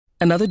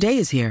Another day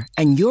is here,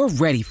 and you're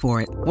ready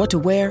for it. What to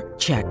wear?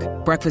 Check.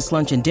 Breakfast,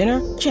 lunch, and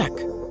dinner? Check.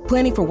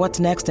 Planning for what's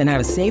next and how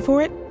to save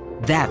for it?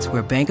 That's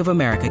where Bank of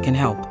America can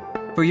help.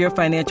 For your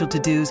financial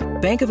to-dos,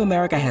 Bank of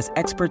America has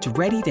experts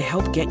ready to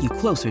help get you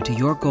closer to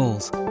your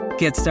goals.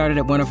 Get started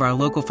at one of our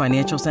local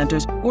financial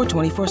centers or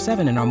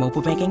 24/7 in our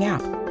mobile banking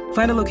app.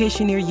 Find a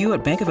location near you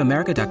at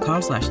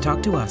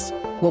bankofamerica.com/talktous.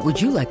 What would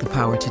you like the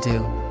power to do?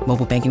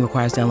 Mobile banking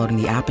requires downloading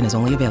the app and is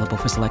only available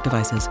for select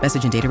devices.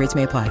 Message and data rates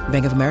may apply.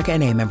 Bank of America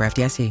N.A., member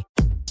FDIC.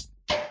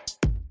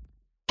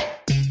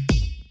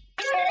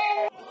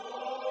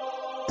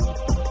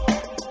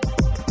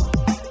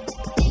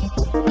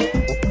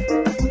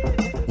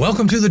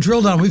 Welcome to the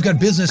Drill Down. We've got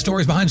business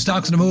stories behind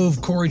stocks in a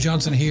move. Corey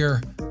Johnson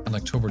here on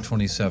October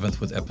 27th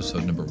with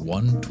episode number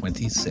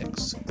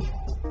 126.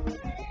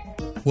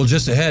 Well,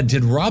 just ahead,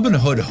 did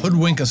Robinhood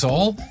hoodwink us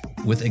all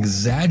with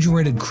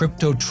exaggerated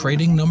crypto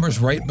trading numbers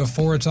right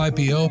before its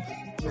IPO?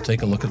 We'll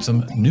take a look at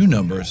some new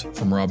numbers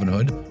from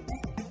Robinhood.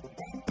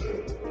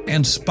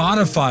 And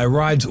Spotify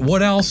rides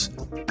what else?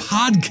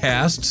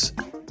 Podcasts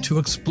to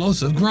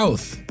explosive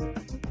growth.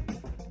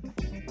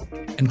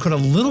 And could a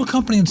little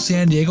company in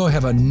San Diego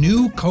have a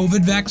new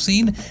COVID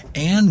vaccine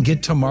and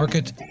get to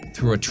market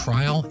through a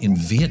trial in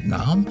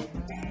Vietnam?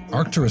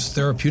 Arcturus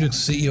Therapeutics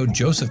CEO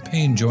Joseph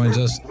Payne joins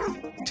us.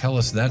 Tell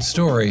us that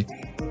story.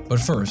 But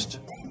first,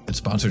 it's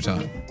sponsor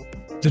time.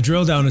 The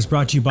Drill Down is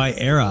brought to you by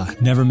Era.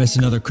 Never miss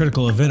another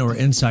critical event or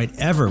insight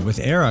ever. With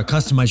Era,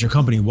 customize your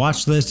company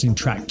watch list and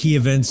track key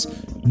events,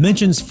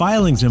 mentions,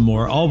 filings, and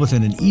more, all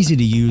within an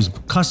easy-to-use,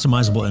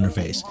 customizable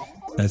interface.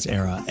 That's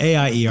Era,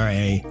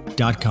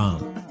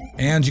 AIERA.com.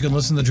 And you can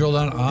listen to the Drill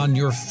Down on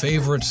your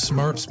favorite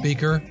smart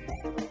speaker.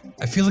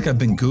 I feel like I've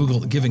been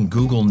giving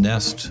Google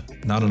Nest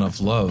not enough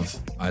love,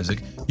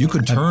 Isaac. You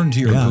could turn to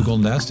your Google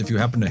Nest if you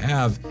happen to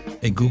have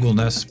a Google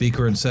Nest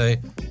speaker and say,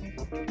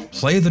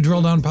 play the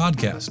Drill Down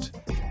podcast,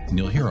 and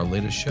you'll hear our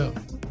latest show.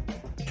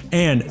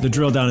 And the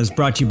Drill Down is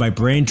brought to you by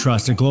Brain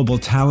Trust, a global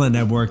talent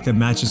network that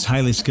matches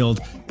highly skilled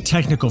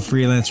technical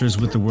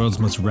freelancers with the world's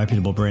most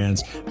reputable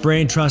brands.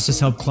 Brain Trust has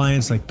helped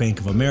clients like Bank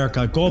of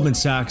America, Goldman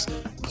Sachs,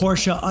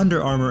 Porsche,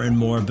 Under Armour, and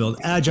more build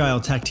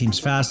agile tech teams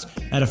fast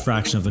at a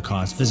fraction of the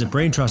cost. Visit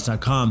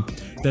braintrust.com.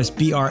 That's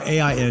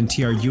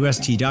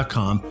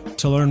BRAINTRUST.com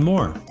to learn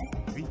more. All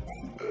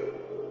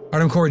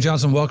right, I'm Corey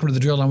Johnson. Welcome to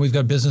the Drill Down. We've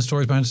got business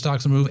stories behind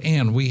stocks and move,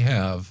 and we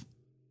have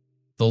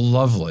the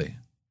lovely.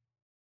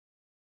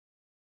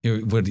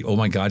 Oh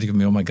my God, you give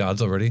me oh my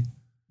gods already?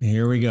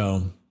 Here we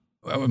go.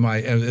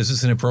 Is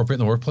this inappropriate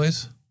in the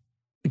workplace?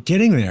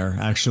 Getting there,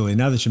 actually,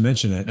 now that you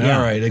mention it.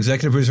 All right,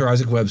 executive producer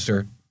Isaac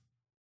Webster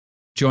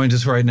joins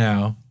us right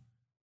now.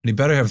 And he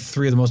better have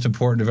three of the most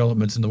important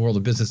developments in the world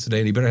of business today,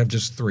 and he better have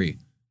just three.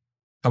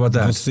 How about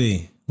that?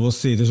 We'll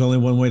see. There's only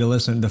one way to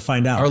listen to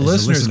find out. Our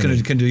listeners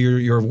can do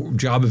your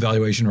job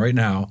evaluation right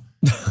now.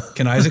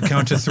 Can Isaac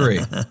count to three?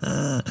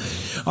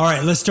 All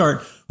right, let's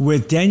start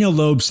with Daniel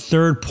Loeb's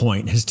Third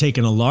Point has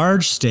taken a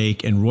large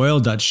stake in Royal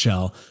Dutch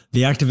Shell.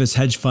 The activist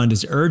hedge fund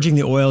is urging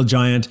the oil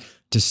giant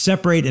to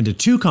separate into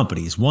two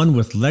companies, one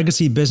with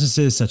legacy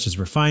businesses such as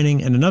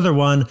refining and another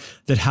one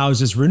that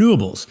houses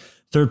renewables.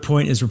 Third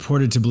Point is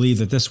reported to believe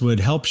that this would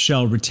help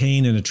Shell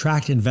retain and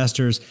attract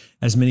investors,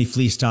 as many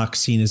flee stocks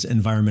seen as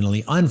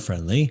environmentally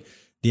unfriendly.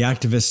 The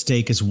activist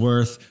stake is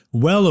worth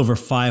well over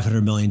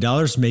 $500 million,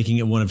 making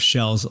it one of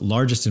Shell's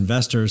largest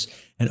investors,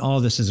 and all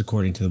this is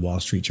according to the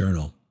Wall Street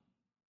Journal.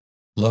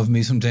 Love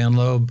me some Dan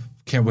Loeb.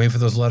 Can't wait for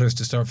those letters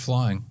to start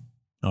flying.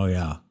 Oh,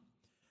 yeah.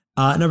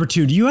 Number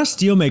two, U.S.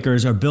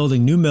 steelmakers are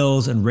building new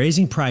mills and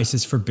raising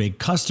prices for big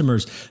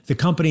customers. The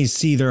companies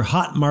see their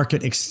hot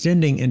market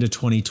extending into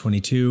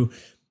 2022,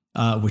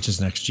 which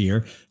is next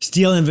year.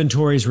 Steel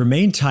inventories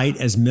remain tight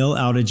as mill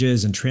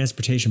outages and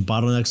transportation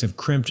bottlenecks have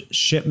crimped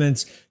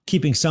shipments,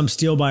 keeping some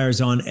steel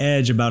buyers on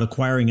edge about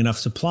acquiring enough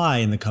supply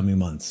in the coming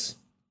months.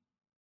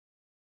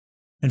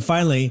 And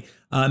finally,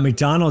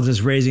 McDonald's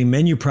is raising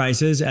menu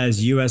prices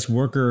as U.S.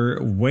 worker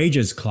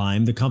wages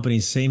climb. The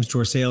company's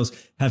same-store sales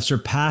have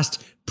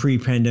surpassed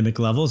pre-pandemic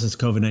levels as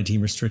COVID-19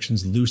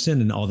 restrictions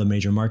loosen in all the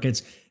major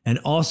markets, and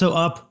also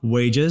up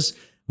wages.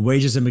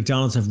 Wages at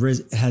McDonald's have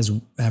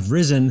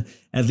risen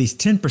at least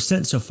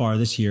 10% so far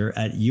this year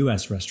at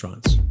U.S.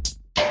 restaurants.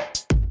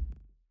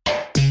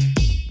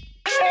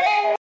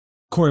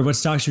 Corey, what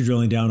stocks are you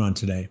drilling down on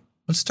today?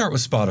 Let's start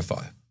with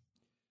Spotify.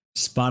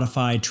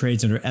 Spotify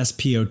trades under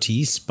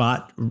SPOT.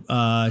 Spot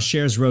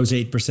shares rose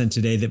 8%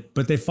 today,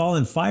 but they've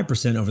fallen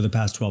 5% over the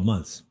past 12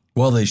 months.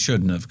 Well, they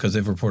shouldn't have, because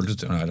they've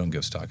reported. I don't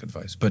give stock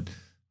advice, but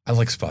I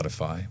like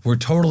Spotify. We're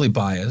totally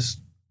biased.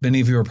 Many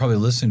of you are probably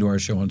listening to our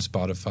show on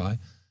Spotify.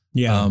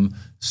 Yeah.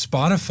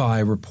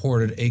 Spotify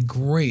reported a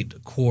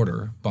great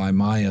quarter by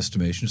my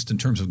estimation, just in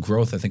terms of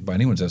growth, I think by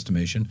anyone's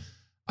estimation.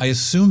 I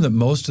assume that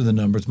most of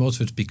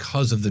it's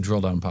because of the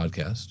Drill Down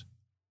podcast.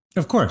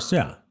 Of course,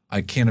 yeah.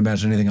 I can't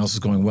imagine anything else is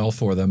going well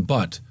for them,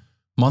 but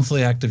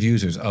monthly active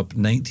users up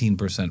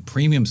 19%,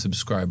 premium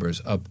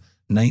subscribers up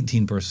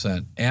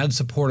 19%,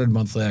 ad-supported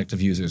monthly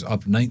active users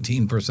up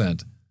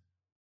 19%,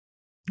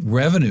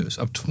 revenues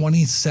up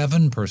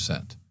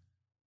 27%.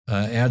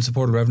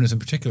 Ad-supported revenues in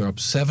particular up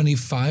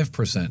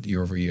 75%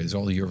 year over year. These are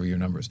all the year over year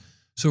numbers.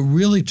 So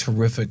really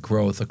terrific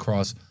growth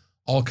across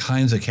all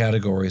kinds of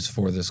categories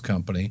for this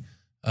company.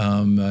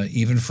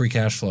 Even free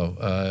cash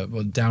flow,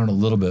 down a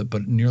little bit,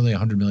 but nearly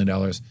 $100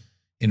 million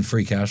in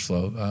free cash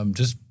flow.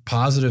 Just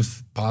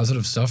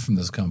positive stuff from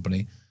this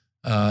company.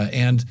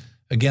 And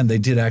again, they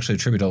did actually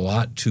attribute a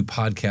lot to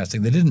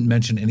podcasting. They didn't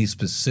mention any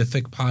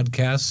specific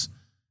podcasts.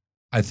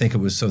 I think it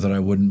was so that I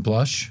wouldn't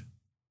blush.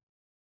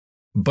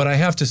 But I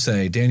have to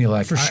say, Daniel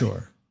Ek, for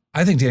sure.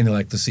 I think Daniel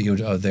Ek, the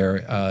CEO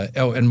there,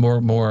 and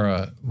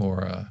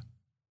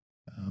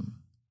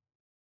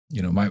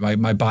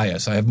my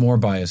bias. I have more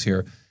bias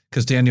here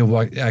because Daniel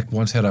Ek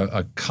once had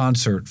a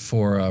concert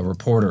for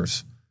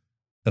reporters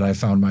that I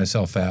found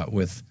myself at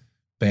with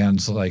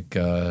bands like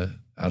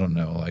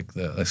like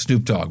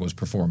Snoop Dogg was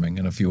performing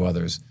and a few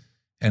others,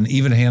 and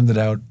even handed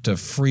out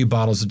free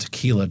bottles of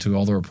tequila to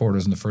all the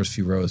reporters in the first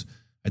few rows.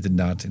 I did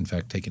not, in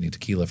fact, take any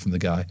tequila from the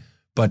guy,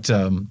 but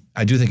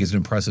I do think he's an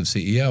impressive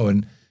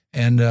CEO,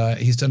 and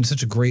he's done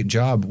such a great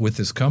job with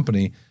this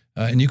company,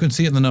 and you can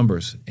see it in the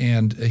numbers.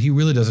 And he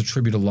really does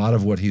attribute a lot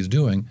of what he's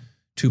doing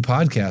to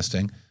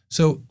podcasting.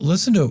 So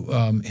listen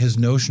to his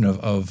notion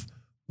of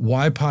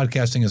why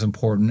podcasting is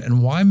important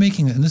and why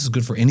making it, and this is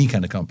good for any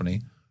kind of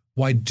company,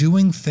 why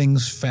doing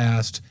things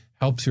fast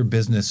helps your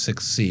business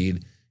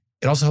succeed.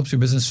 It also helps your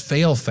business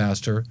fail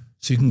faster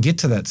so you can get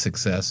to that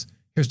success.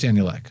 Here's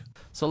Daniel Ek.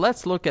 So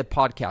let's look at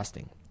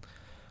podcasting.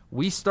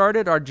 We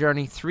started our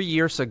journey 3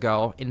 years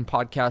ago in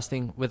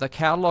podcasting with a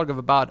catalog of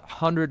about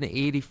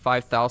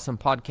 185,000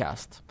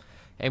 podcasts,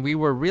 and we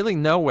were really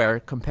nowhere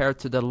compared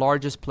to the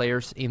largest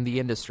players in the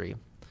industry.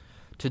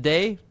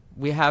 Today,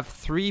 we have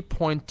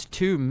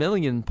 3.2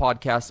 million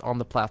podcasts on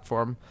the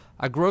platform,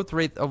 a growth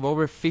rate of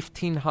over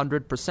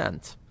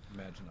 1,500%.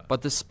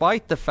 But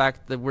despite the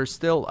fact that we're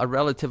still a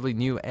relatively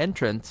new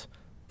entrant,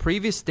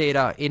 previous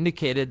data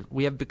indicated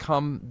we have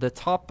become the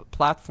top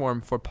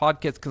platform for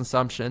podcast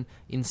consumption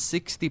in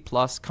 60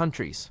 plus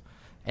countries.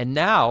 And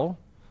now,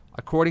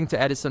 according to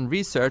Edison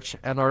Research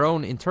and our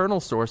own internal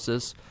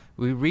sources,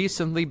 we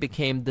recently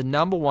became the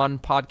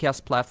 #1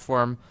 podcast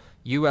platform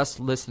US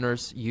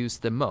listeners use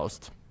the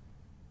most.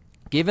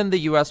 Given the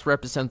US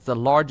represents the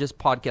largest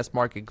podcast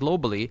market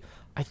globally,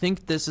 I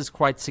think this is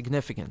quite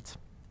significant.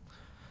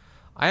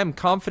 I am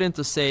confident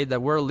to say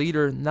that we're a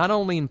leader not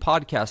only in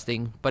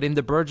podcasting, but in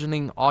the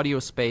burgeoning audio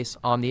space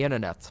on the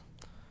internet.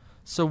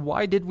 So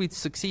why did we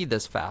succeed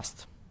this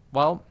fast?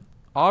 Well,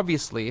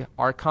 obviously,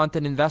 our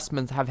content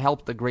investments have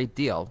helped a great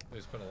deal.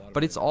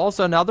 But it's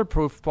also another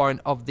proof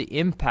point of the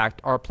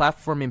impact our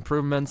platform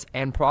improvements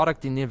and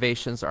product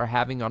innovations are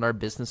having on our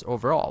business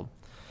overall.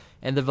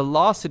 And the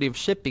velocity of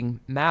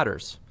shipping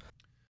matters.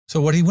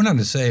 So what he went on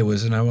to say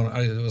was, and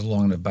it was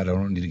long enough, but I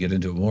don't need to get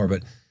into it more,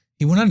 but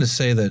he went on to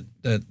say that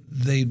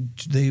they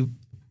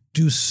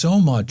do so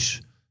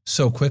much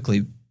so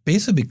quickly,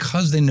 basically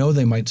because they know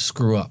they might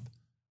screw up.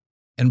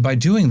 And by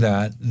doing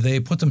that, they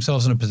put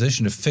themselves in a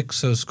position to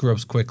fix those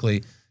screw-ups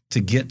quickly,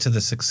 to get to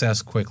the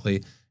success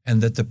quickly,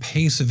 and that the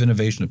pace of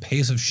innovation, the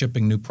pace of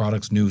shipping new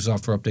products, new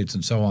software updates,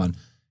 and so on,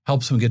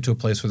 helps them get to a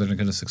place where they're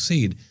going to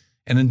succeed.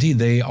 And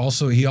indeed, he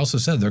also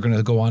said they're going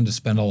to go on to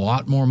spend a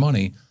lot more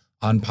money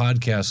on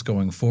podcasts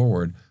going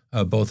forward,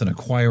 both in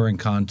acquiring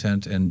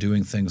content and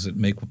doing things that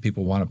make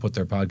people want to put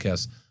their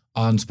podcasts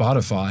on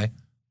Spotify,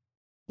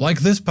 like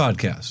this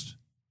podcast.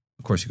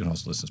 Of course, you can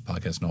also listen to this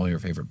podcast on all your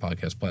favorite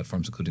podcast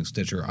platforms, including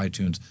Stitcher,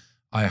 iTunes,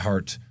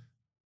 iHeart.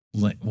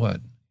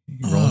 What?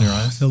 You rolling your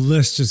eyes? The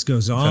list just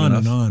goes on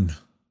and on.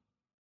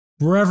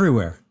 We're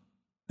everywhere.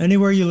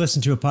 Anywhere you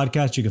listen to a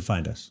podcast, you can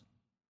find us.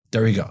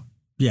 There you go.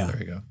 Yeah. There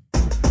you go.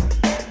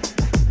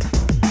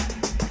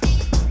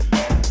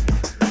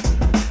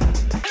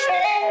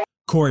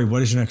 Corey,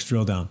 what is your next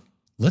drill down?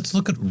 Let's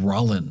look at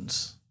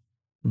Rollins.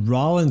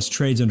 Rollins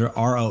trades under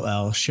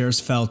ROL.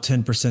 Shares fell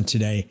 10%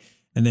 today,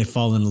 and they've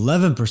fallen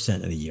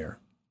 11% in a year.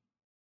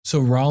 So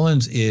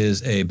Rollins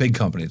is a big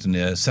company. It's a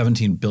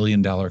 $17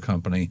 billion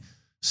company,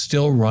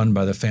 still run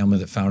by the family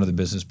that founded the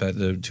business.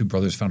 The two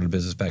brothers founded the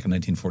business back in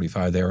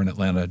 1945. They were in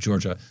Atlanta,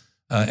 Georgia.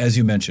 As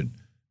you mentioned,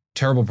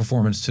 terrible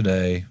performance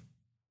today,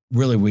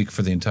 really weak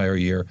for the entire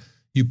year.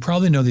 You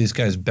probably know these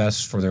guys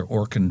best for their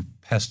Orkin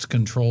pest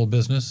control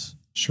business.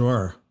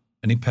 Sure.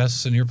 Any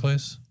pests in your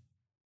place?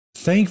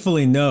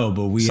 Thankfully, no,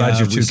 but we spray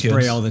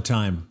kids? All the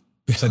time.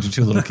 Besides your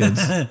two little kids?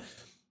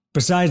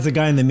 Besides the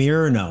guy in the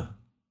mirror, no.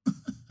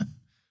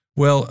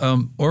 Well,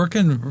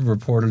 Rollins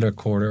reported a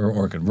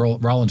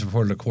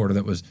quarter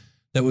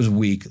that was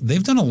weak.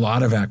 They've done a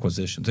lot of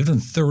acquisitions. They've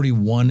done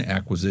 31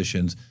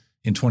 acquisitions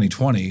in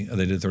 2020.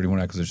 They did 31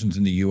 acquisitions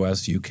in the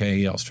US,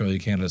 UK, Australia,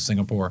 Canada,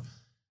 Singapore.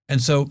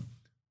 And so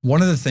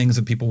one of the things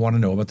that people want to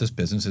know about this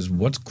business is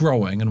what's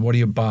growing and what are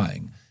you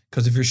buying?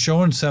 Because if you're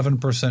showing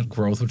 7%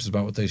 growth, which is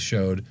about what they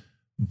showed,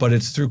 but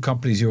it's through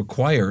companies you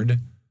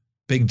acquired,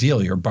 big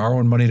deal. You're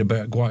borrowing money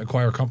to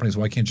acquire companies.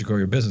 Why can't you grow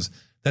your business?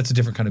 That's a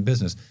different kind of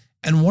business.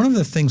 And one of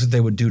the things that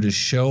they would do to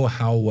show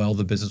how well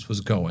the business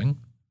was going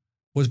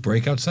was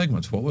breakout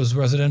segments. What was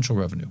residential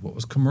revenue? What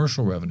was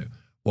commercial revenue?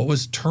 What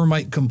was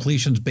termite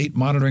completions, bait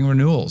monitoring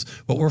renewals?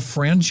 What were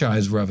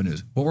franchise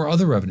revenues? What were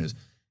other revenues?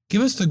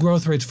 Give us the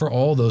growth rates for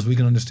all those. We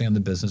can understand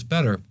the business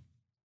better,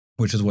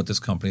 which is what this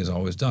company has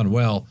always done.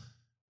 Well,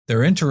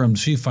 their interim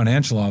chief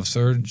financial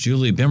officer,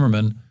 Julie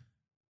Bimmerman,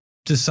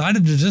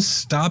 decided to just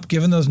stop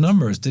giving those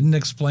numbers, didn't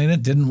explain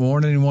it, didn't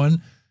warn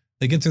anyone.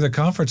 They get through the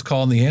conference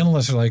call and the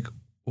analysts are like,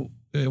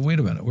 wait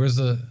a minute,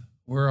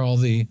 where are all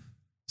the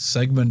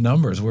segment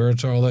numbers? Where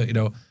it's all that,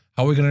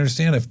 how are we going to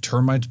understand if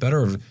termite's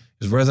better? Or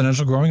is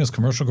residential growing? Is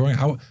commercial growing?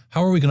 How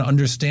are we going to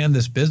understand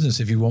this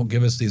business if you won't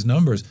give us these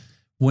numbers?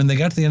 When they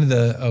got to the end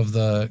of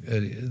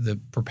the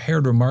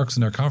prepared remarks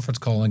in their conference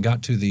call and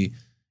got to the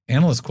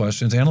analyst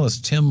questions,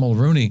 analyst Tim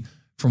Mulrooney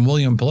from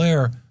William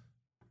Blair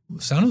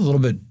sounded a little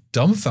bit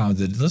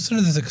dumbfounded. Listen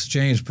to this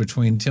exchange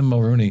between Tim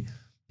Mulrooney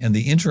and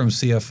the interim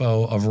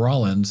CFO of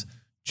Rollins,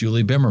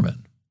 Julie Bimmerman.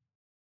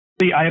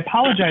 I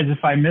apologize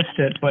if I missed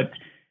it, but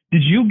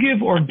did you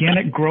give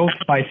organic growth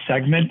by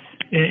segment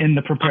in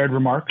the prepared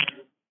remarks?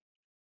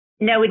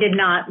 No, we did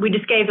not. We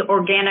just gave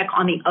organic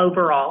on the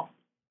overall.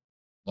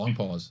 Long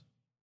pause.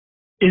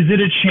 Is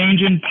it a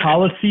change in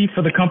policy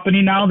for the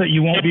company now that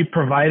you won't be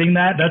providing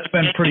that? That's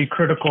been pretty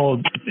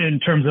critical in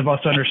terms of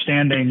us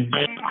understanding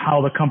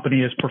how the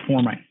company is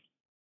performing.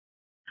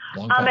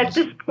 At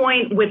this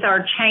point, with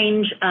our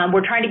change,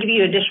 we're trying to give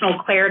you additional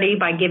clarity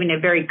by giving a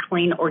very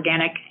clean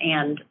organic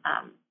and,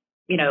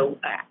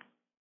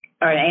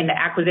 and the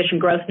acquisition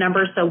growth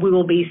number. So we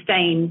will be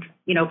staying,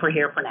 for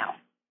here for now.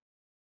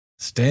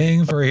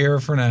 Staying for here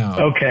for now.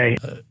 Okay.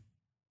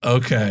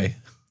 Okay.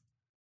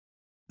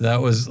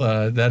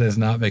 That is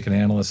not making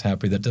analysts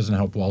happy. That doesn't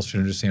help Wall Street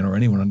understand or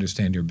anyone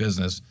understand your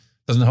business.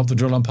 Doesn't help the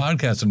Drill Down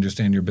podcast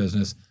understand your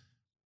business.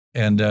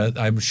 And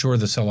I'm sure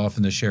the sell-off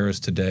in the shares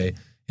today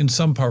in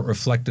some part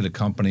reflected a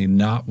company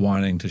not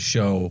wanting to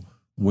show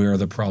where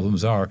the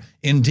problems are.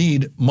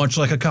 Indeed, much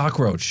like a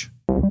cockroach.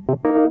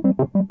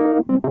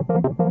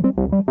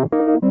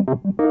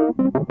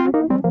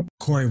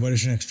 Corey, what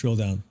is your next drill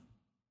down?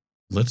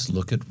 Let's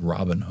look at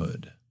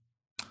Robinhood.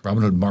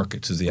 Robinhood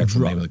Markets is the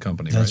actual name of the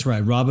company, That's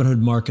right? Robinhood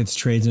Markets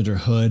trades under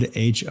Hood,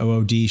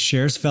 HOOD.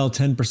 Shares fell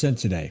 10%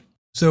 today.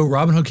 So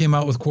Robinhood came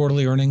out with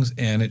quarterly earnings,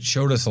 and it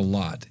showed us a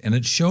lot. And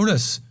it showed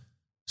us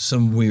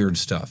some weird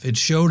stuff. It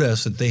showed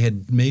us that they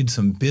had made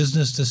some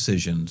business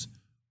decisions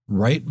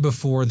right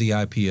before the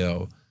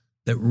IPO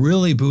that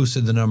really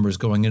boosted the numbers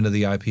going into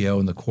the IPO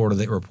in the quarter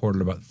they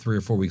reported about 3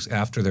 or 4 weeks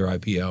after their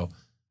IPO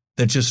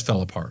that just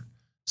fell apart.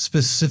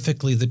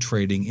 Specifically the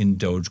trading in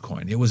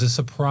Dogecoin. It was a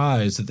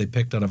surprise that they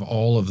picked out of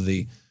all of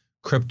the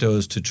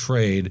cryptos to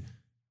trade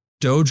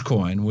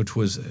Dogecoin, which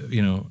was,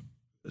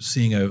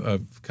 seeing a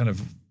kind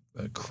of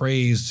a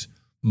crazed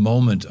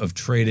moment of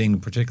trading,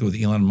 particularly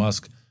with Elon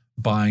Musk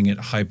buying it,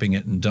 hyping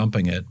it, and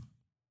dumping it.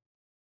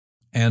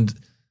 And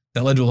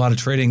that led to a lot of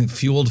trading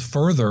fueled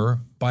further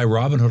by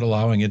Robinhood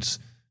allowing its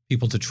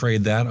people to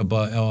trade that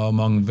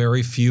among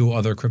very few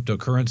other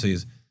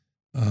cryptocurrencies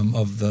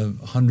of the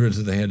hundreds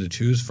that they had to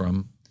choose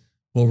from.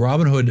 Well,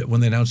 Robinhood, when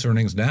they announced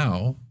earnings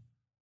now,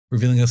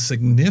 revealing a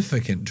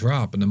significant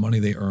drop in the money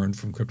they earned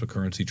from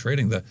cryptocurrency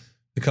trading. The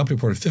company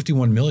reported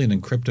 $51 million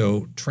in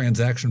crypto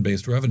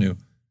transaction-based revenue.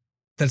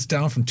 That's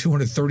down from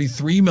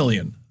 $233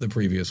 million the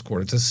previous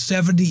quarter. It's a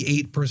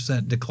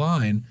 78%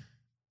 decline.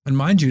 And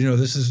mind you,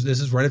 this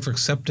is right after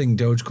accepting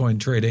Dogecoin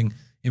trading,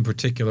 in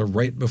particular,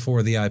 right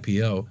before the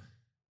IPO.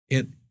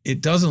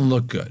 It doesn't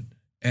look good.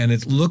 And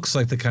it looks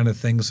like the kind of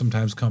thing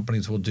sometimes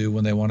companies will do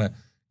when they want to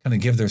kind of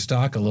give their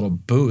stock a little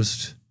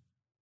boost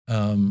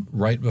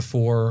right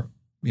before,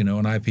 an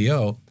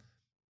IPO.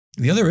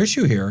 The other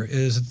issue here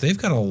is that they've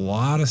got a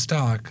lot of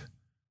stock,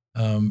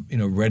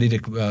 ready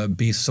to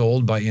be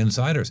sold by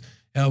insiders.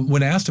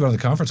 When asked about the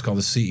conference call,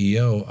 the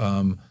CEO,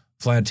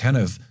 Vlad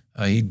Tenev,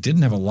 he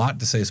didn't have a lot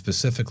to say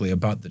specifically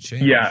about the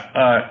change.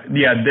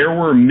 There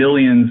were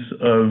millions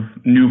of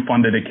new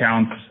funded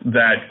accounts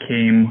that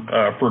came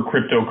for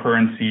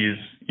cryptocurrencies,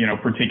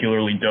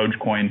 particularly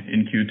Dogecoin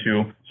in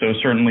Q2. So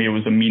certainly it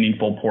was a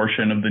meaningful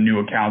portion of the new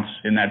accounts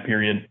in that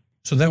period.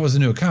 So that was the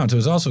new account. It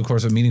was also, of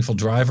course, a meaningful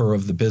driver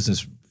of the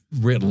business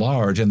writ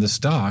large and the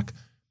stock.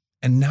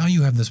 And now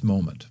you have this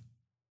moment.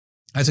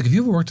 Isaac, have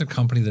you ever worked at a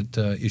company that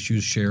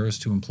issues shares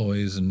to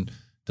employees and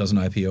does an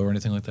IPO or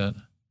anything like that?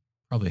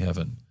 Probably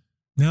haven't.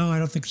 No, I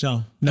don't think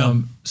so.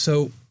 No.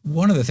 So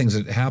one of the things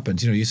that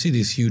happens, you see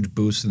these huge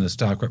boosts in the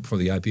stock right before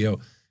the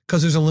IPO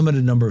because there's a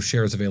limited number of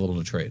shares available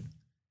to trade.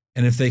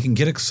 And if they can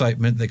get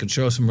excitement, they can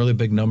show some really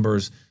big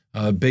numbers,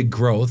 big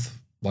growth,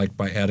 like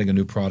by adding a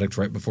new product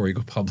right before you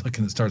go public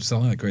and it starts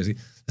selling like crazy.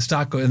 The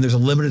stock, and there's a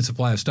limited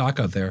supply of stock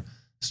out there,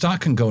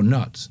 stock can go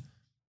nuts.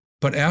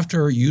 But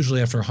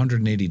usually after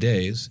 180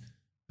 days,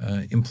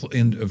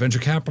 venture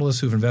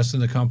capitalists who've invested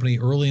in the company,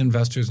 early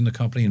investors in the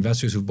company,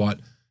 investors who've bought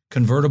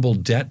convertible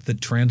debt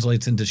that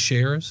translates into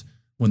shares,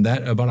 when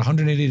that about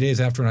 180 days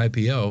after an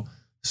IPO,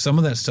 some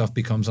of that stuff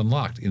becomes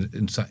unlocked.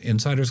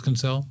 Insiders can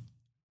sell,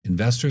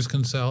 investors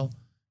can sell,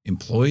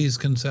 employees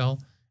can sell,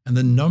 and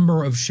the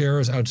number of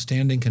shares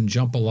outstanding can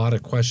jump a lot. A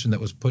question that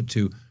was put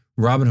to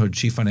Robinhood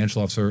Chief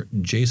Financial Officer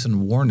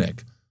Jason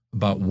Warnick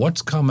about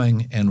what's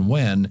coming and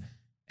when.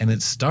 And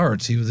it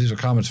starts, these are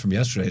comments from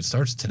yesterday, it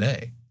starts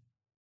today.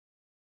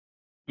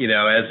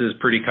 As is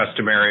pretty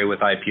customary with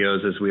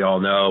IPOs, as we all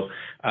know,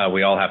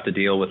 we all have to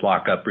deal with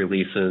lockup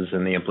releases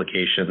and the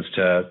implications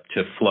to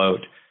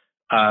float.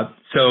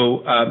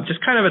 So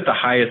just kind of at the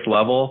highest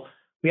level,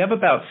 we have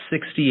about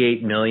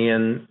 68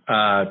 million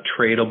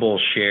tradable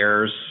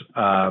shares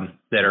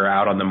that are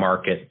out on the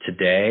market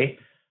today.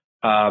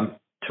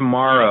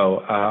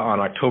 Tomorrow, on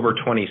October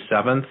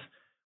 27th,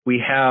 we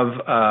have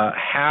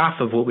half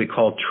of what we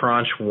call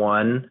tranche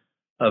 1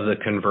 of the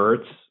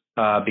converts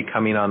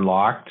becoming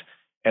unlocked,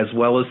 as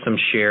well as some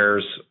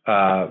shares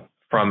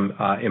from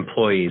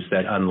employees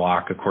that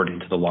unlock according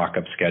to the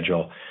lockup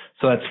schedule.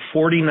 So that's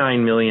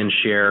 49 million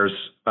shares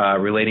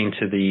relating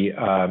to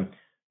the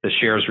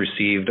shares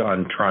received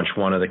on tranche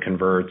 1 of the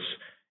converts,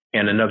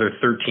 and another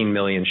 13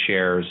 million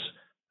shares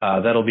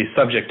that'll be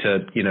subject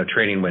to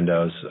trading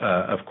windows,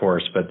 of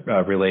course, but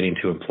relating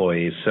to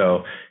employees.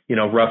 So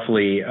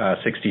roughly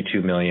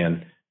 62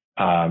 million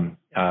on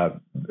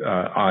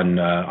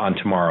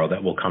tomorrow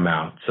that will come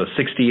out. So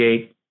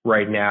 68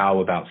 right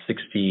now, about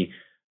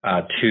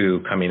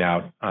 62 coming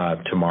out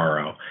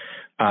tomorrow.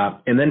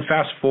 And then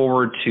fast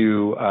forward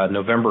to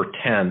November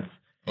 10th.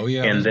 Oh,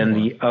 yeah. And then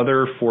the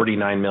other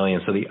 49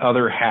 million, so the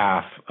other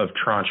half of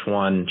tranche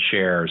 1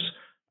 shares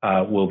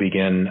will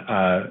begin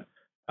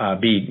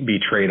be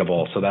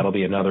tradable. So that'll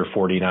be another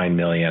 49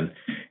 million.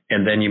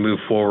 And then you move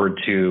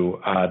forward to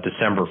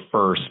December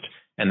 1st,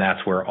 and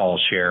that's where all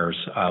shares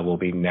will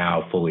be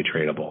now fully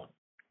tradable.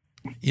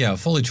 Yeah,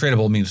 fully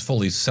tradable means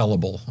fully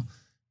sellable.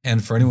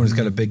 And for anyone who's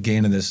got a big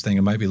gain in this thing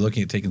and might be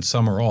looking at taking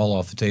some or all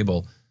off the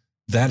table,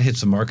 that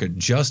hits the market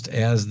just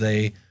as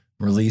they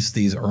release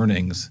these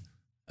earnings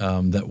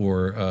that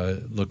were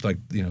looked like,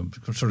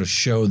 sort of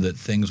showed that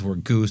things were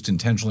goosed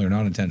intentionally or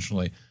not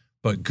intentionally,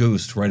 but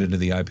goosed right into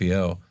the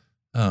IPO.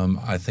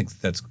 I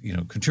think that's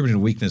contributing to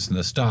weakness in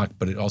the stock,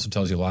 but it also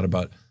tells you a lot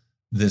about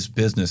this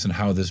business and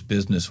how this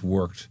business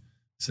worked.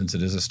 Since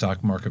it is a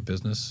stock market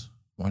business,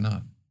 why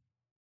not?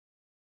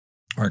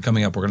 All right,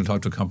 coming up, we're going to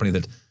talk to a company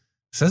that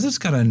says it's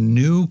got a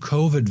new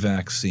COVID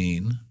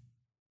vaccine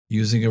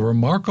using a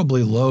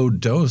remarkably low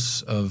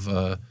dose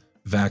of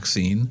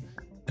vaccine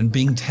and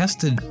being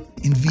tested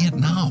in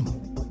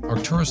Vietnam.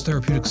 Arcturus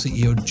Therapeutics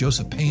CEO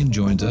Joseph Payne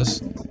joins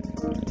us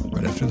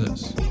right after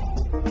this.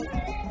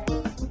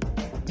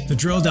 The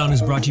Drill Down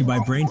is brought to you by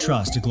Brain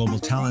Trust, a global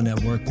talent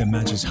network that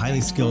matches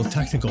highly skilled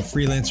technical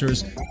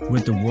freelancers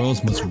with the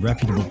world's most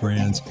reputable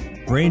brands.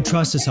 Brain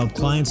Trust has helped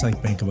clients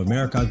like Bank of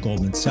America,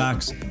 Goldman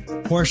Sachs,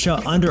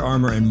 Porsche, Under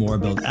Armour, and more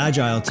build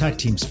agile tech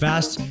teams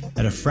fast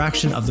at a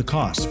fraction of the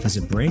cost.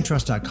 Visit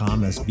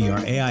braintrust.com, that's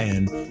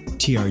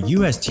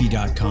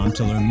BRAINTRUST.com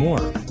to learn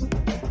more.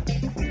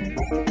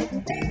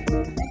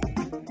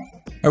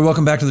 All right,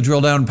 welcome back to the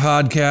Drill Down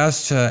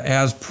podcast.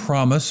 As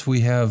promised, we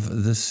have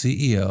the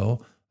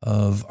CEO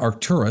of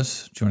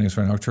Arcturus joining us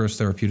right now, Arcturus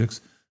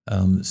Therapeutics,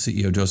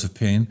 CEO Joseph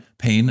Payne.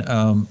 Payne,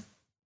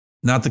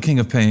 not the king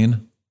of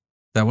pain.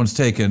 That one's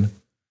taken.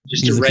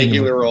 Just a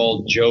regular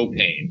old Joe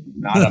Payne,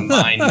 not a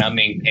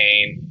mind-numbing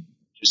pain,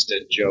 just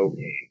a Joe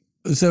Payne.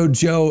 So,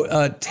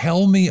 Joe,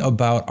 tell me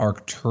about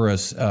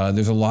Arcturus.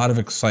 There's a lot of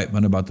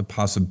excitement about the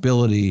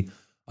possibility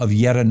of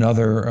yet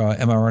another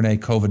mRNA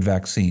COVID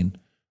vaccine.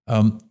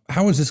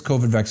 How is this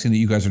COVID vaccine that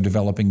you guys are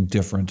developing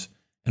different,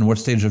 and what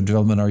stage of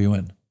development are you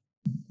in?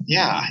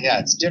 Yeah,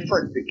 it's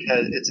different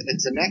because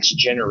it's a next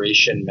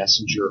generation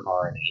messenger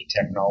RNA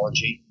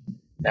technology.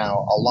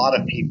 Now, a lot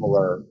of people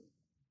are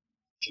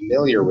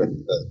familiar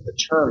with the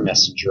term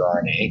messenger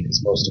RNA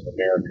because most of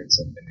Americans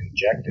have been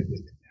injected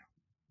with it now.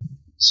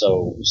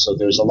 So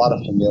there's a lot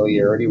of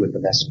familiarity with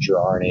the messenger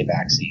RNA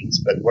vaccines.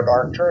 But what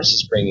Arcturus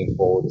is bringing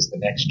forward is the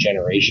next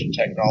generation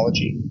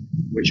technology,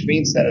 which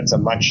means that it's a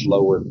much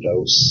lower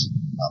dose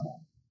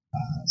level.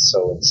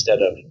 So instead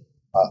of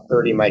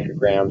 30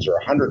 micrograms or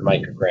 100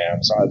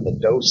 micrograms on the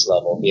dose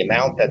level, the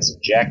amount that's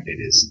injected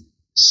is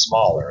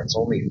smaller. It's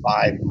only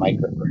 5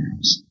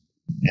 micrograms,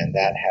 and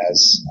that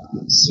has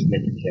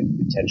significant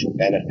potential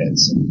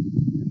benefits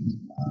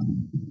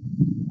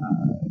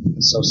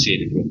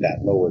associated with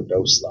that lower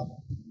dose level.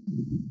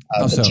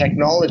 The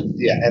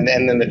technology, and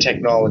then the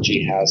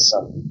technology has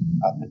some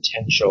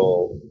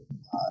potential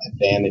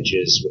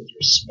advantages with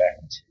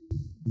respect to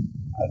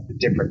the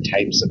different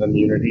types of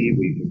immunity.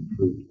 We've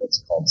improved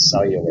what's called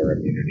cellular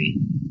immunity,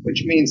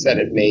 which means that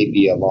it may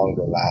be a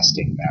longer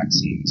lasting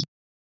vaccine.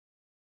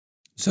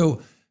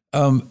 So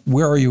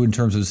where are you in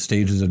terms of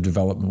stages of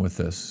development with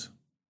this?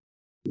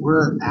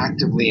 We're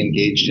actively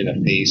engaged in a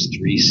phase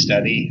 3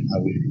 study.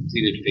 We've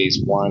completed phase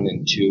 1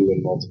 and 2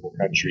 in multiple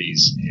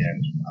countries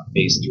and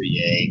phase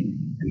 3A.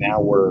 And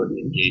now we're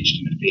engaged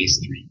in a phase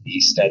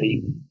 3B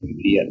study in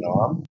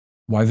Vietnam.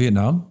 Why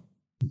Vietnam?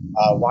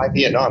 Why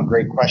Vietnam?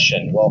 Great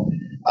question. Well,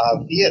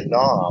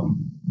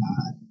 Vietnam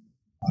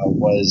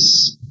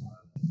was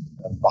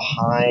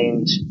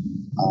behind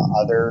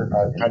other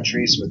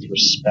countries with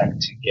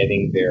respect to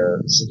getting their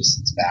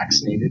citizens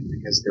vaccinated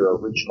because their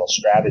original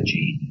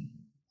strategy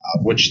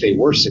which they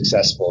were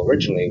successful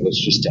originally, was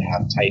just to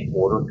have tight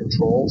border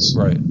controls,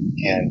 right,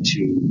 and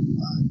to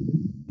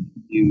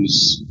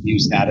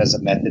use that as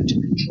a method to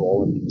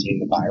control and contain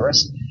the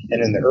virus.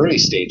 And in the early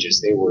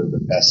stages, they were the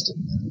best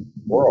in the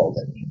world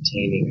at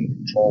containing and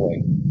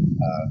controlling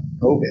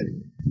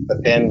COVID.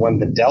 But then when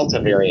the Delta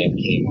variant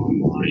came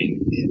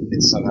online,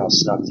 it somehow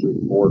snuck through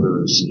the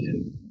borders,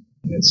 and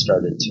it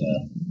started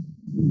to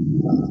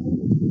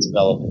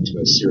develop into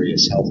a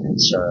serious health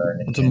concern.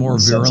 It's a more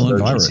virulent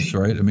virus,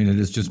 right? I mean, it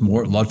is just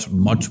much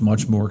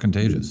more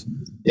contagious.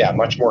 Yeah,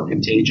 much more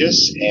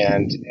contagious,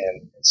 and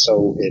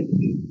so it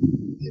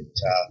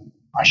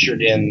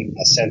ushered in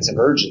a sense of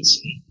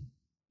urgency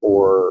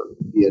for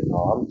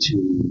Vietnam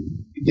to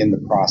begin the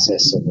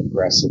process of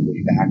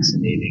aggressively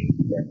vaccinating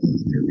their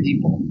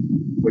people,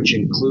 which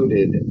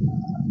included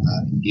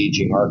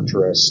engaging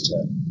Arcturus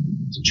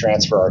to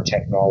transfer our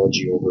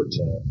technology over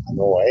to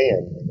Hanoi,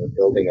 and they're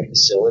building a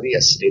facility,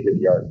 a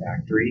state-of-the-art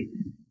factory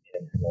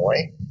in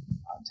Hanoi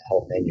to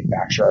help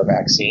manufacture our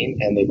vaccine.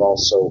 And they've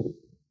also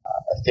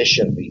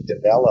efficiently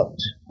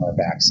developed our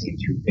vaccine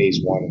through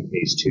phase 1 and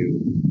phase 2.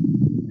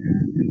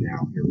 And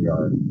now here we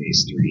are in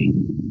phase 3,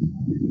 in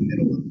the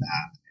middle of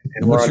that.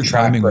 And what's your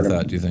timing with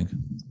that, do you think?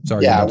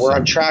 Sorry. Yeah, we're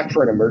on track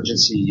for an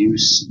emergency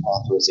use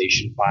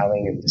authorization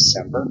filing in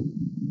December.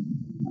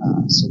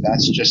 So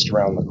that's just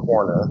around the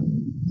corner,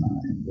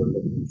 and we're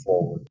looking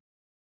forward.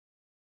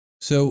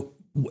 So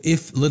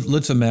if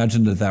let's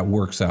imagine that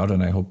works out,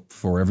 and I hope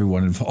for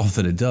everyone involved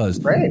that it does.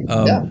 Right.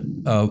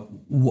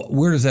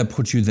 Where does that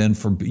put you then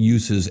for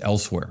uses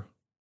elsewhere?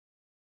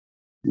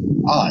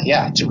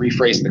 To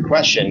rephrase the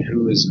question,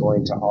 who is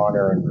going to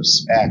honor and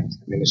respect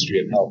the Ministry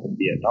of Health in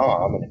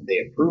Vietnam, and if they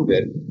approve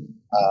it?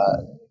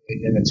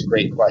 And it's a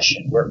great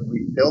question.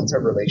 We've built a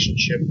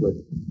relationship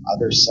with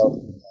other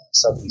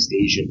Southeast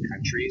Asian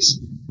countries.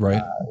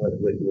 Right.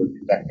 We're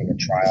conducting a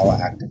trial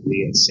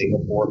actively in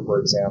Singapore, for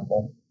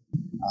example.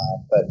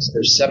 But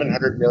there's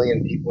 700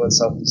 million people in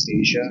Southeast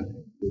Asia,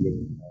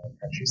 including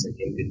countries like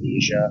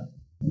Indonesia.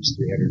 There's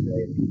 300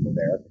 million people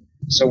there.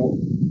 So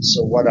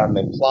what I'm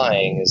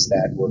implying is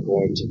that we're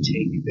going to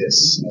take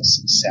this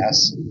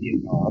success in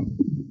Vietnam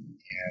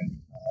and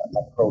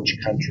approach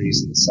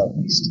countries in the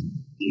Southeast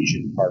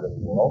Asian part of the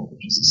world,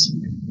 which is a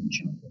significant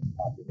chunk of the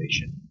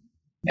population.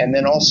 And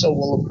then also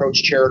we'll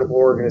approach charitable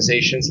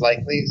organizations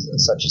likely,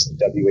 such as the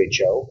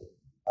WHO.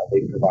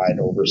 They provide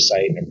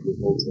oversight and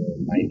approval to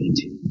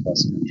 92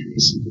 plus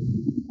countries,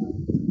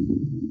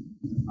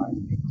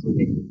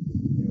 including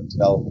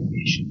developing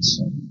nations.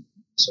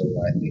 So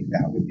I think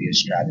that would be a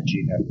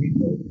strategy that we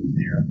go from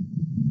there.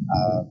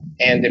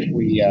 And if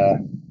we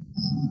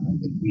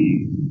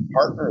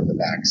partner the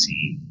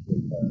vaccine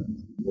with a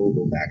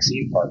global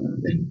vaccine partner,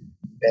 then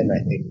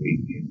I think we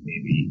can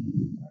maybe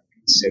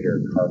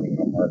consider carving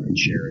out market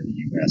share in the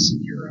U.S.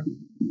 and Europe.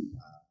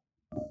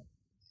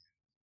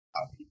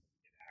 How people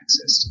get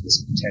access to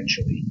this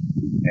potentially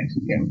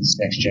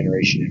next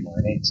generation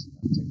mRNA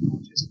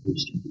technology as a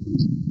booster.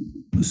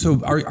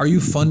 So are you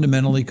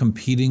fundamentally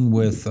competing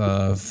with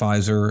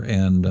Pfizer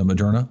and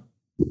Moderna?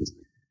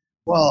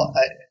 Well,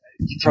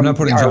 I'm not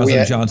putting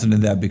Johnson & Johnson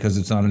in that because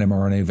it's not an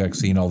mRNA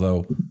vaccine,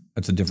 although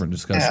that's a different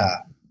discussion. Yeah.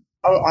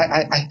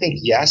 I think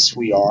yes,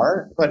 we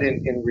are, but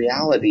in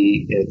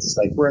reality, it's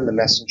like we're in the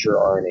messenger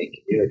RNA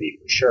community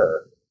for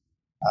sure.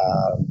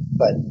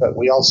 But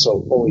we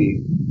also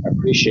fully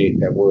appreciate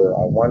that we're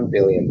a $1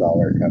 billion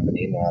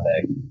company, not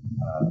a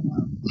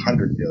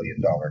 $100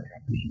 billion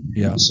company.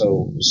 Yeah.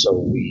 So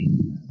we,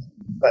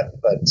 but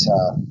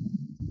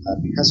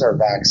because our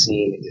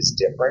vaccine is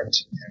different,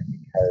 and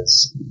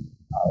because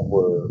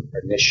we're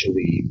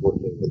initially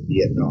working with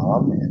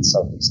Vietnam and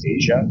Southeast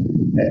Asia,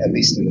 at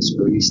least in its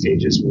early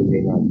stages, we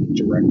may not be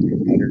direct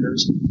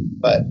competitors.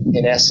 But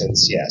in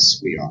essence, yes,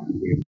 we are.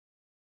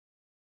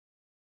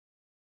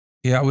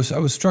 Yeah, I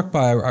was struck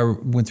by, I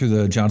went through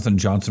the Johnson &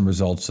 Johnson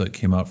results that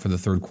came out for the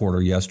third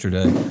quarter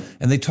yesterday,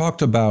 and they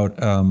talked about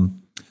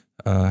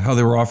how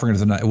they were offering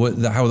it as they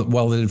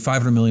did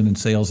 500 million in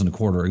sales in a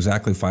quarter,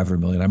 exactly 500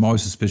 million. I'm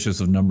always suspicious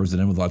of numbers that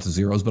end with lots of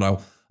zeros, but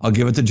I'll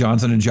give it to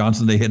Johnson &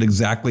 Johnson. They hit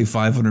exactly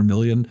 500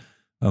 million.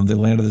 They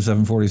landed the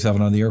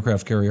 747 on the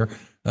aircraft carrier,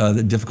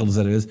 difficult as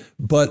that is.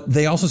 But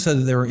they also said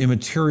that they were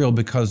immaterial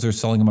because they're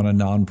selling them on a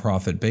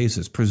non-profit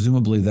basis.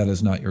 Presumably that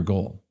is not your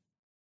goal.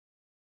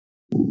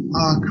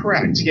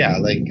 Correct. Yeah,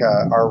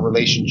 our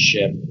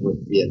relationship with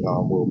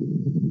Vietnam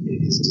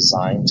is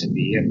designed to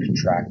be and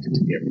contracted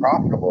to be a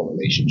profitable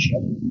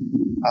relationship.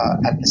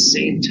 At the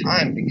same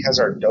time, because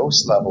our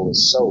dose level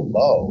is so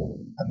low,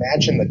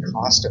 imagine the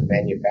cost of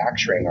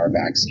manufacturing our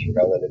vaccine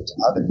relative to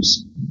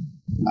others.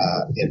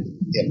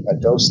 If a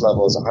dose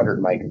level is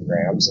 100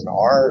 micrograms and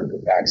our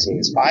vaccine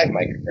is 5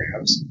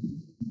 micrograms,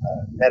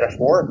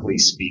 metaphorically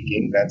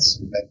speaking,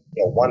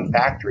 one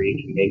factory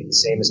can make the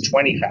same as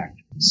 20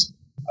 factories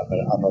of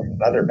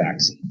another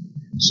vaccine.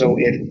 So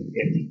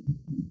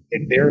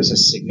if there is a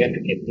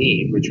significant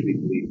need, which we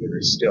believe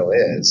there still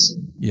is,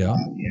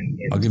 in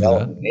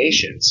developing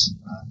nations,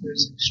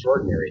 there's an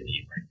extraordinary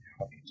need right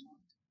now. If you talk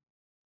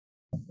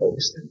to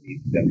folks that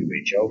need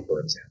WHO, for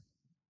example,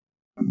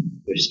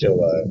 there's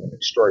still an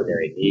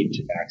extraordinary need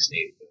to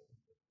vaccinate the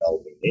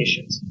developing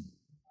nations.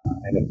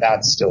 And if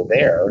that's still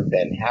there,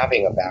 then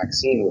having a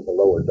vaccine with a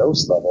lower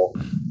dose level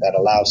that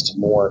allows to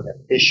more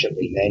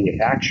efficiently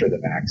manufacture the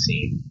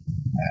vaccine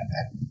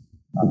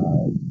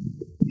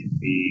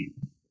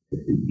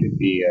could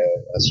be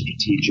a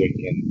strategic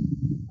and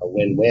a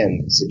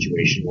win-win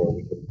situation where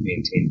we can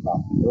maintain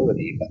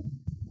profitability, but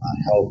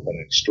help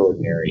an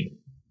extraordinary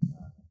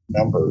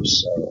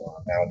numbers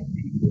or amount of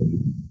people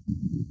in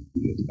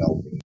the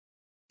developing.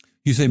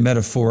 You say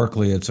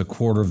metaphorically it's a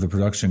quarter of the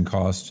production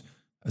cost.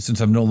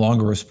 Since I'm no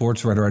longer a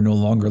sports writer, I no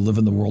longer live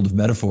in the world of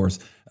metaphors.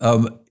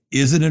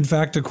 Is it in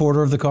fact a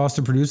quarter of the cost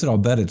to produce it? I'll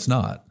bet it's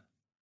not.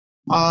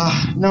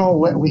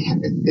 No,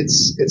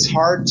 it's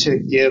hard to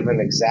give an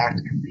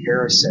exact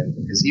comparison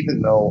because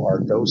even though our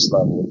dose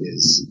level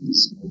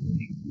is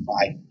only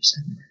 5%,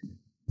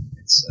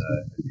 it's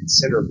a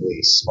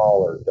considerably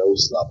smaller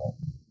dose level.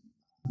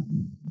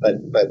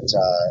 But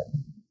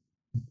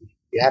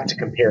you have to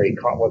compare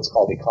what's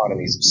called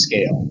economies of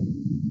scale.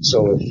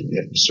 So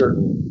if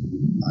certain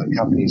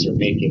companies are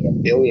making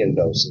 1 billion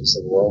doses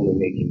and we're only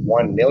making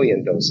 1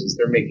 million doses,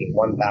 they're making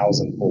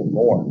 1,000-fold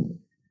more.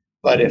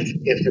 But if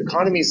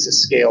economies of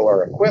scale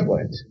are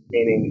equivalent,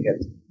 meaning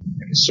if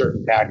a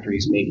certain factory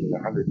is making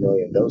 100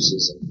 million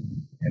doses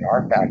and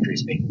our factory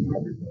is making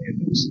 100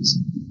 million doses,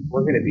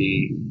 we're going to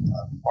be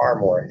far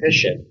more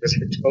efficient because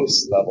our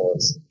dose level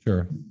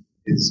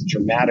is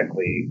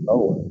dramatically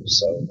lower.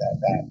 So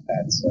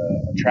that's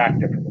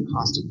attractive from the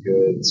cost of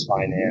goods,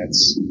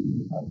 finance,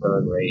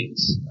 burn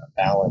rates,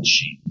 balance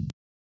sheet.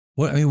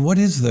 What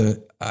is this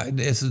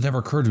has never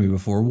occurred to me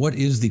before. What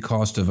is the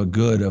cost of a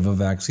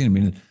vaccine? I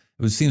mean,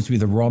 it seems to be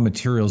the raw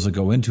materials that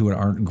go into it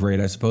aren't great.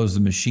 I suppose the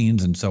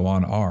machines and so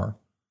on are.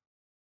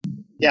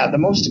 Yeah, the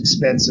most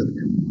expensive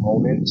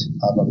component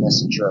of a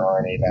messenger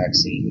RNA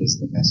vaccine is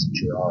the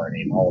messenger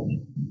RNA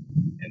molecule.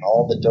 And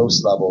all the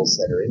dose levels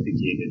that are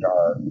indicated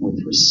are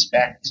with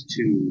respect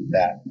to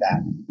that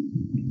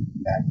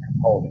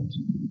component,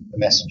 the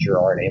messenger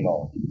RNA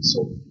molecule.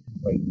 So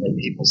when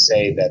people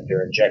say that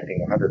they're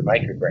injecting 100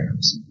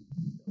 micrograms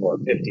or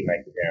 50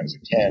 micrograms or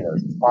 10 or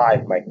 5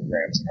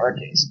 micrograms in our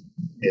case,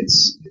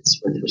 it's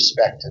with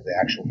respect to the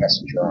actual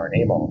messenger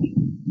RNA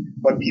molecule.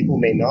 What people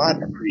may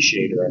not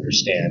appreciate or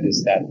understand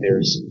is that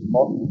there's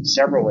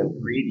several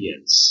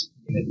ingredients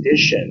in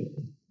addition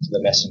to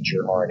the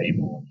messenger RNA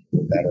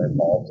molecule that are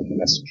involved in the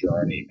messenger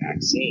RNA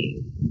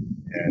vaccine.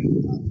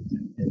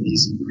 And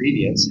these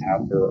ingredients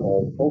have their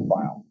own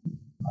profile.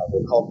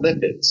 They're called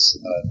lipids.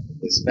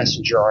 This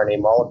messenger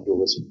RNA molecule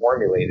was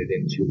formulated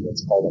into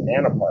what's called a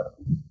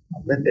nanoparticle,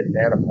 a lipid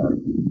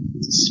nanoparticle.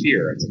 It's a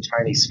sphere, it's a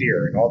tiny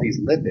sphere, and all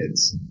these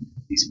lipids,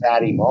 these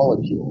fatty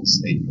molecules,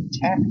 they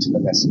protect the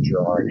messenger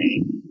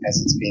RNA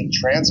as it's being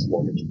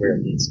transported to where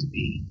it needs to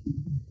be.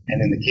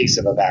 And in the case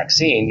of a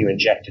vaccine, you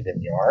inject it in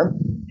the arm,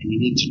 and you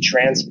need to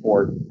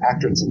transport,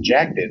 after it's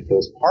injected,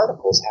 those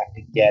particles have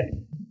to get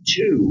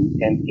to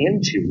and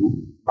into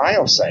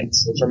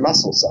myocytes. Those are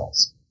muscle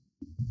cells.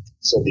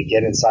 So they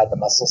get inside the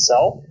muscle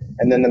cell,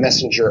 and then the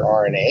messenger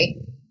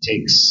RNA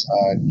takes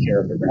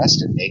care of the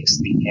rest and makes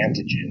the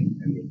antigen,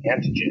 and the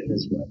antigen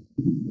is what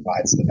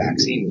provides the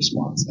vaccine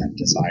response, that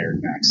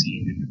desired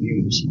vaccine and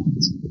immune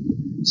response.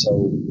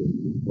 So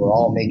we're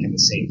all making the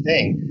same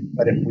thing,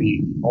 but if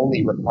we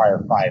only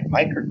require 5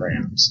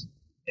 micrograms,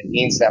 it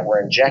means that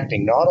we're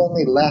injecting not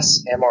only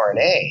less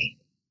mRNA,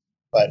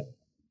 but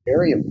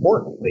very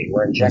importantly,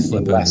 we're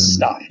injecting less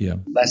stuff,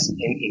 less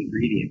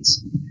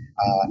ingredients.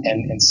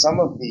 And some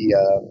of the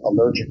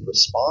allergic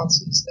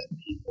responses that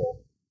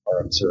people are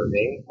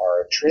observing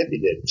are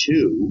attributed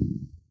to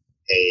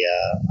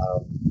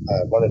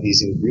one of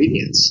these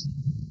ingredients.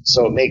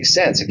 So it makes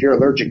sense. If you're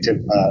allergic to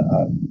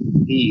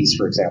bees,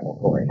 for example,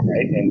 Corey,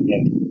 right,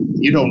 and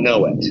you don't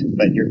know it,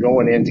 but you're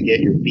going in to get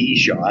your bee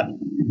shot,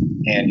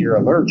 and you're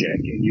allergic,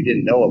 and you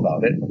didn't know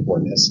about it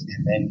before this,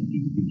 and then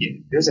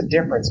there's a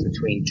difference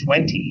between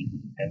 20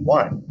 and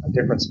 1, a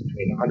difference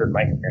between 100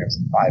 micrograms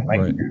and 5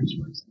 micrograms,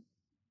 for example.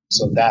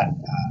 So that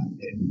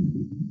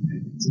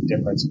it's a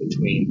difference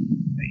between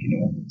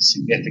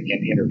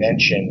significant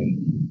intervention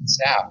and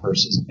SAP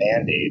versus a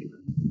Band-Aid,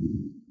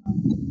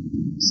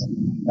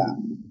 something like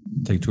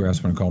that. Take 2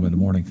 aspirin and call me in the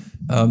morning.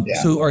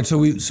 So all right, so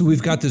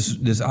we've got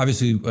this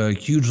obviously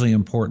hugely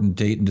important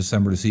date in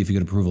December to see if you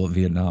get approval at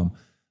Vietnam.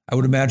 I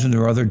would imagine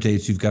there are other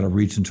dates you've got to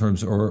reach in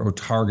terms or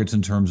targets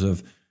in terms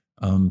of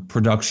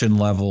production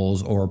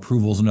levels or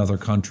approvals in other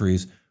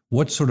countries.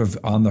 What's sort of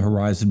on the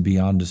horizon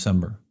beyond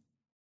December?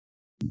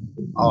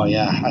 Oh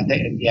yeah, I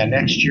think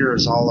next year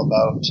is all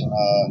about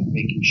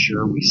making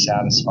sure we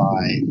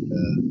satisfy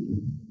the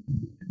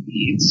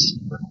needs,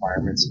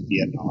 requirements of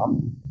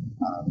Vietnam.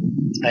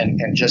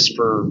 And just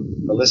for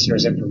the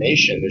listeners'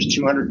 information, there's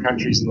 200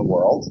 countries in the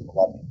world. A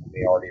lot of people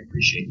may already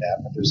appreciate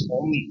that, but there's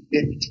only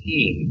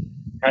 15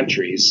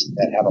 countries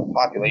that have a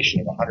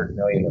population of 100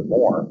 million or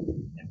more,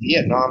 and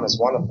Vietnam is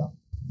one of them.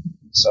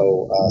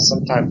 So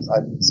sometimes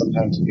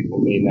people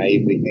may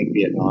naively think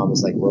Vietnam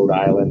is like Rhode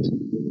Island.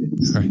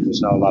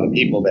 There's not a lot of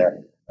people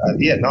there.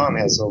 Vietnam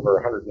has over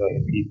 100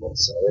 million people,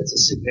 so it's a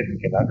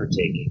significant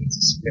undertaking. It's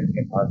a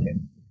significant market.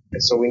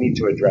 And so we need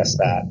to address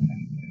that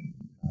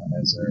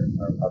as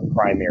our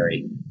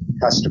primary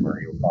customer,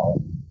 you'll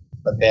call it.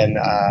 But then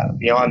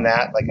beyond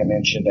that, like I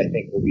mentioned, I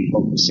think we'll be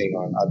focusing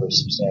on other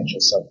substantial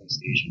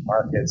Southeast Asian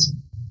markets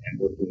and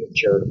working with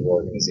charitable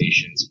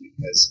organizations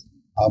because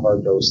of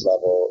our dose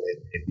level.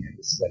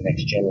 This is a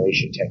next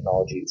generation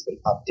technology. It's been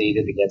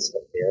updated against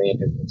the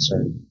variant of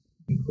concern,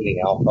 including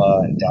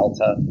Alpha and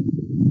Delta.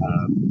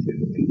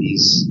 And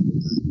these,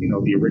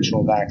 the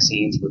original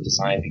vaccines were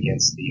designed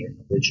against the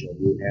original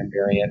Wuhan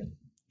variant,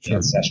 the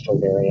ancestral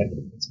variant,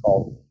 it's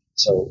called.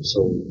 So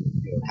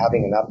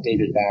having an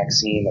updated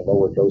vaccine, a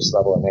lower dose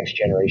level, a next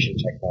generation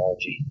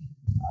technology,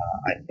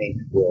 I think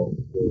will,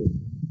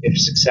 if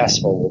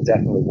successful, will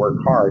definitely work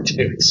hard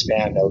to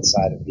expand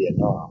outside of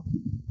Vietnam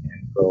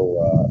and grow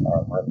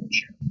our market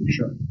share for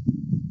sure.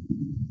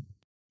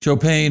 Joe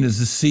Payne is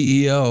the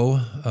CEO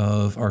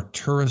of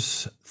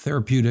Arcturus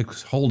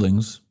Therapeutics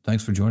Holdings.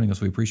 Thanks for joining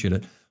us. We appreciate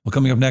it. Well,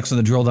 coming up next on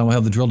the Drill Down, we'll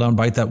have the Drill Down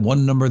Bite, that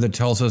one number that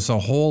tells us a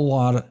whole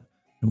lot,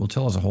 and will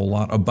tell us a whole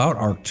lot about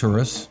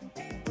Arcturus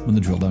when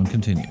the Drill Down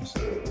continues.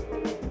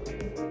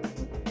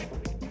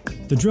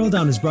 The Drill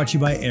Down is brought to you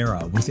by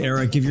Era. With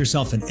Era, give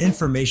yourself an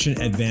information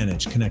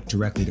advantage. Connect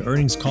directly to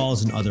earnings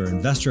calls and other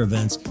investor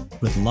events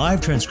with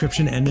live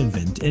transcription and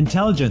event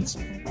intelligence.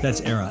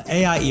 That's Era,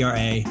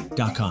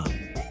 AIERA.com.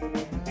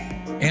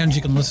 And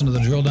you can listen to the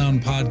Drill Down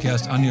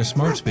podcast on your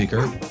smart speaker.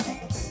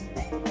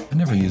 I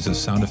never use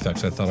those sound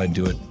effects. I thought I'd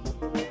do it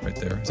right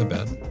there. Is that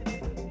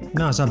bad?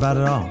 No, it's not bad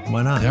at all.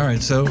 Why not? All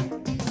right, so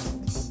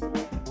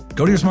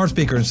go to your smart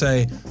speaker and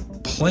say,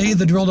 play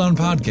the Drill Down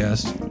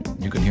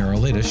podcast. You can hear our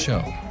latest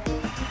show.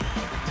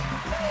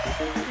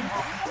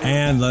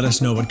 And let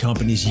us know what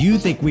companies you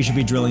think we should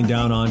be drilling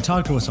down on.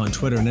 Talk to us on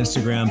Twitter and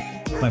Instagram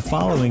by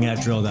following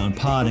at Drill Down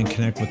Pod and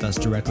connect with us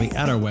directly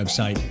at our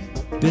website,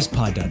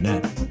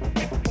 bizpod.net.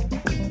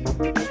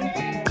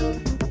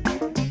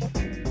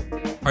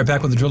 All right,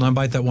 back with the Drill Down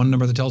Bite, that one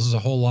number that tells us a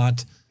whole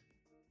lot.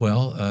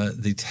 Well,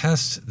 the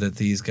test that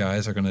these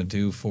guys are going to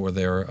do for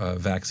their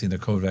vaccine, their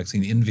COVID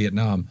vaccine in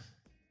Vietnam,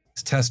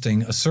 is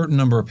testing a certain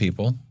number of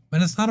people.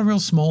 And it's not a real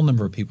small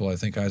number of people, I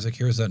think, Isaac.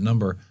 Here's that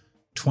number.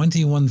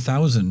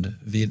 21,000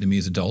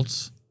 Vietnamese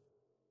adults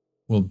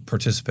will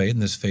participate in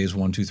this phase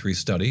 1, 2, 3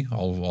 study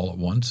all at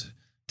once,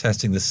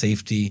 testing the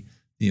safety,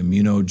 the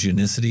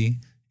immunogenicity,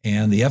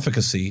 and the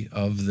efficacy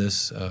of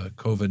this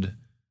COVID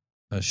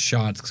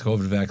shot,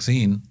 COVID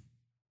vaccine.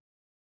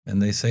 And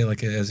they say,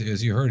 like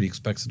as you heard, he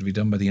expects it to be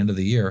done by the end of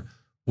the year.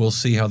 We'll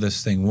see how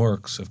this thing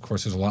works. Of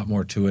course, there's a lot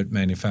more to it: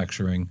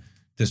 manufacturing,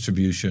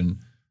 distribution,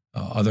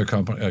 other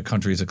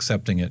countries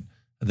accepting it.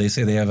 They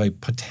say they have a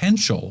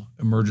potential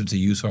emergency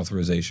use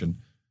authorization,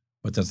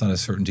 but that's not a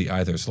certainty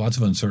either. So lots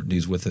of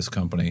uncertainties with this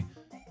company,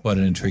 but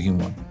an intriguing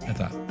one at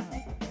that.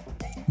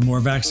 More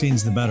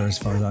vaccines, the better, as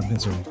far as I'm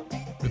concerned.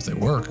 If they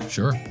work,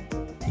 sure.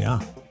 Yeah.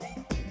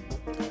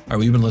 All right,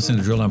 well, you've been listening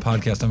to Drill Down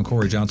Podcast. I'm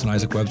Corey Johnson.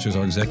 Isaac Webster is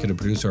our executive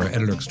producer. Our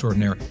editor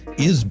extraordinaire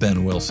is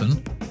Ben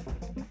Wilson.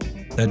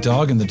 That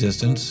dog in the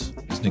distance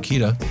is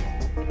Nikita.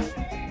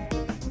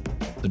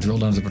 The Drill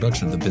Down is a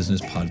production of the Business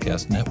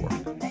Podcast Network.